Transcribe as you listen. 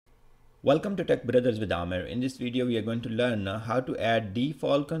Welcome to Tech Brothers with Amir. In this video, we are going to learn how to add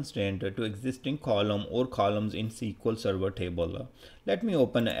default constraint to existing column or columns in SQL Server table. Let me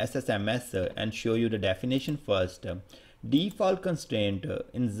open SSMS and show you the definition first. Default constraint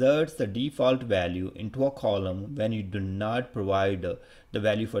inserts the default value into a column when you do not provide the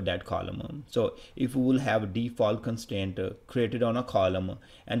value for that column. So if we will have a default constraint created on a column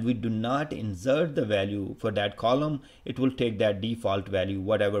and we do not insert the value for that column, it will take that default value,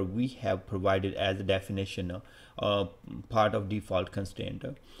 whatever we have provided as a definition part of default constraint.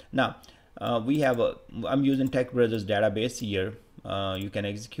 Now we have I'm using TechBrothers database here. You can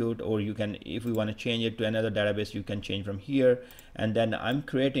execute, or you can, if we want to change it to another database, you can change from here. And then I'm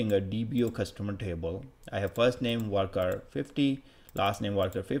creating a dbo.Customer table. I have first name worker 50, last name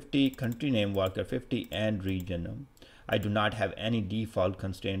worker 50, country name worker 50, and region. I do not have any default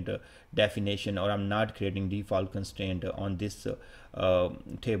constraint definition, or I'm not creating default constraint on this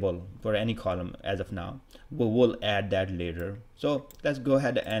table for any column as of now. We will add that later. So let's go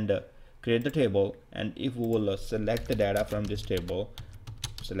ahead and create the table, and if we will select the data from this table,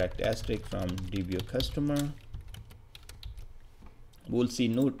 select asterisk from dbo.Customer, we'll see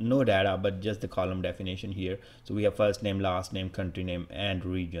no data but just the column definition here. So we have first name, last name, country name, and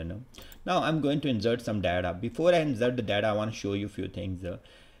region. Now I'm going to insert some data. Before I insert the data, I want to show you a few things.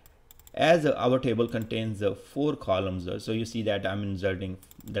 As our table contains 4 columns, so you see that I'm inserting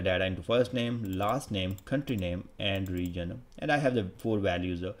the data into first name, last name, country name, and region, and I have the 4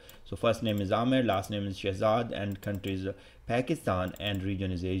 values. So first name is Amir, last name is Shahzad, and country is Pakistan, and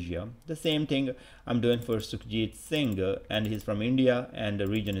region is Asia. The same thing I'm doing for Sukhjit Singh, and he's from India, and the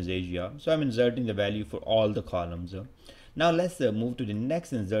region is Asia. So I'm inserting the value for all the columns. Now let's move to the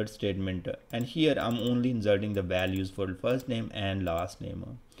next insert statement, and here I'm only inserting the values for the first name and last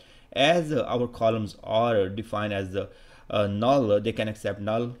name. As our columns are defined as null, they can accept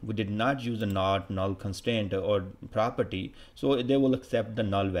null. We did not use a not null constraint or property, so they will accept the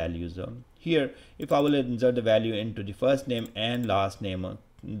null values. Here, if I will insert the value into the first name and last name,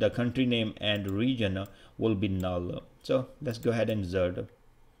 the country name and region will be null. So let's go ahead and insert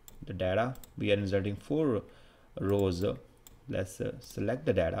the data. We are inserting 4 rows. Let's select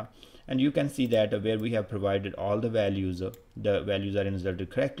the data, and you can see that where we have provided all the values are inserted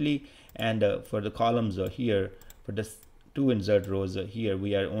correctly, and for the columns here, for the 2 insert rows here,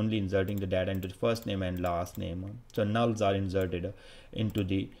 we are only inserting the data into the first name and last name. So nulls are inserted into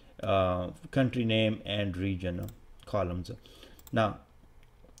the country name and region columns. Now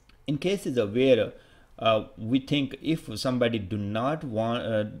in cases where we think if somebody do not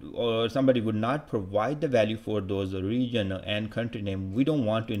want or somebody would not provide the value for those region and country name, we don't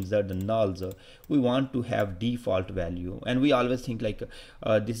want to insert the nulls. We want to have default value, and we always think like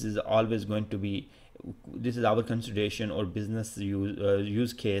this is always going to be, this is our consideration or business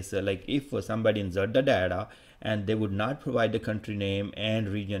use case. Like if somebody insert the data and they would not provide the country name and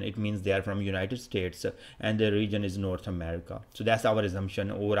region, it means they are from United States and the region is North America. So that's our assumption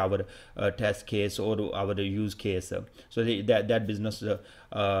or our test case or our use case. So that business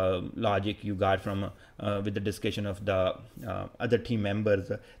logic you got from with the discussion of the other team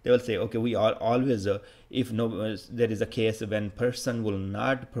members, they will say, okay, we are always if there is a case when person will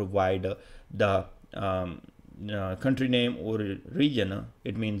not provide the country name or region,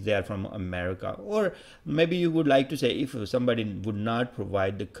 it means they are from America. Or maybe you would like to say if somebody would not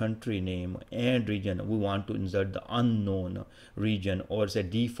provide the country name and region, we want to insert the unknown region or say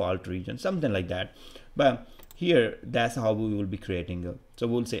default region, something like that. But here that's how we will be creating. So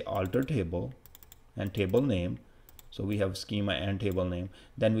we'll say alter table and table name. So we have schema and table name.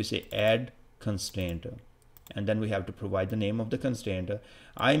 Then we say add constraint, and then we have to provide the name of the constraint.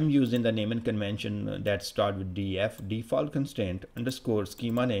 I'm using the name and convention that start with df, default constraint underscore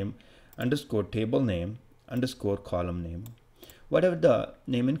schema name underscore table name underscore column name. Whatever the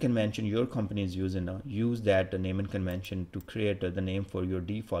name and convention your company is using, use that name and convention to create the name for your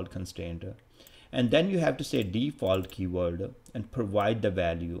default constraint. And then you have to say default keyword and provide the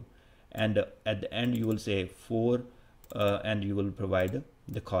value, and at the end you will say for and you will provide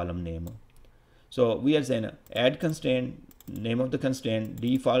the column name. So we are saying add constraint, name of the constraint,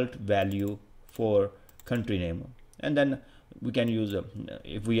 default value for country name, and then we can use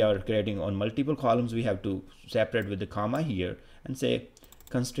if we are creating on multiple columns, we have to separate with the comma here and say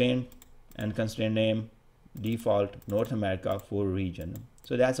constraint and constraint name default North America for region.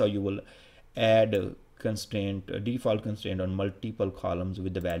 So that's how you will add constraint, default constraint on multiple columns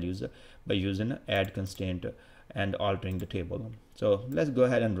with the values by using add constraint and altering the table. So let's go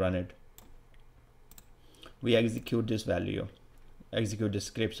ahead and run it. We execute this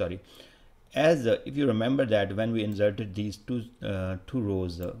script, sorry, as if you remember that when we inserted these two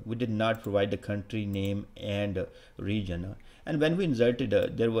rows, we did not provide the country name and region, and when we inserted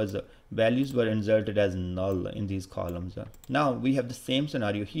there was values were inserted as null in these columns. Now we have the same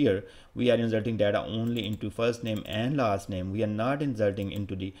scenario here. We are inserting data only into first name and last name. We are not inserting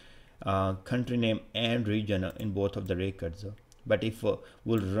into the country name and region in both of the records. But if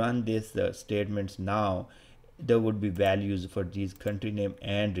we'll run these statements now, there would be values for these country name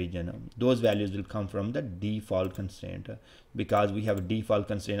and region. Those values will come from the default constraint, because we have a default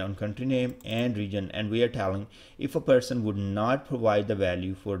constraint on country name and region, and we are telling if a person would not provide the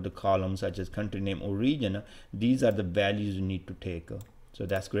value for the column such as country name or region, these are the values you need to take. So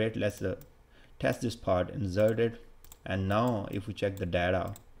that's great. Let's test this part. Insert it, and now if we check the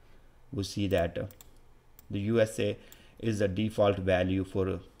data, we see that the USA is a default value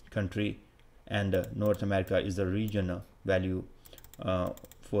for country, and North America is the region value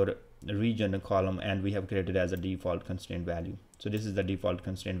for the region column, and we have created as a default constraint value. So this is the default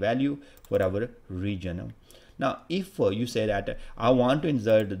constraint value for our region. Now if you say that I want to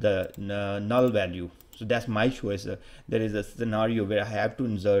insert the null value, so that's my choice. There is a scenario where I have to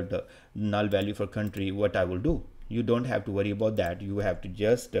insert the null value for country. What I will do, you don't have to worry about that. You have to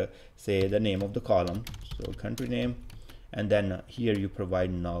just say the name of the column, so country name, and then here you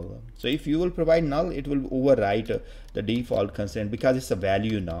provide null. So if you will provide null, it will overwrite the default constraint because it's a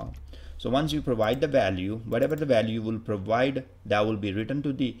value now. So once you provide the value, whatever the value you will provide, that will be written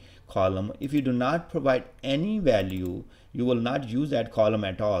to the column. If you do not provide any value, you will not use that column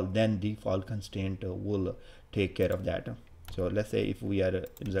at all, then default constraint will take care of that. So let's say if we are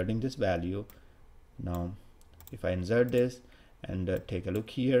inserting this value, now if I insert this and take a look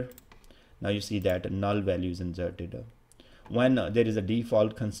here, now you see that null value is inserted. When there is a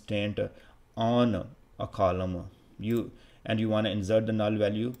default constraint on a column, you want to insert the null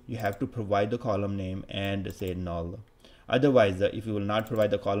value, you have to provide the column name and say null. Otherwise, if you will not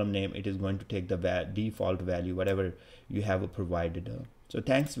provide the column name, it is going to take the default value, whatever you have provided. So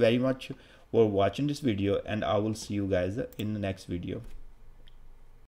thanks very much for watching this video, and I will see you guys in the next video.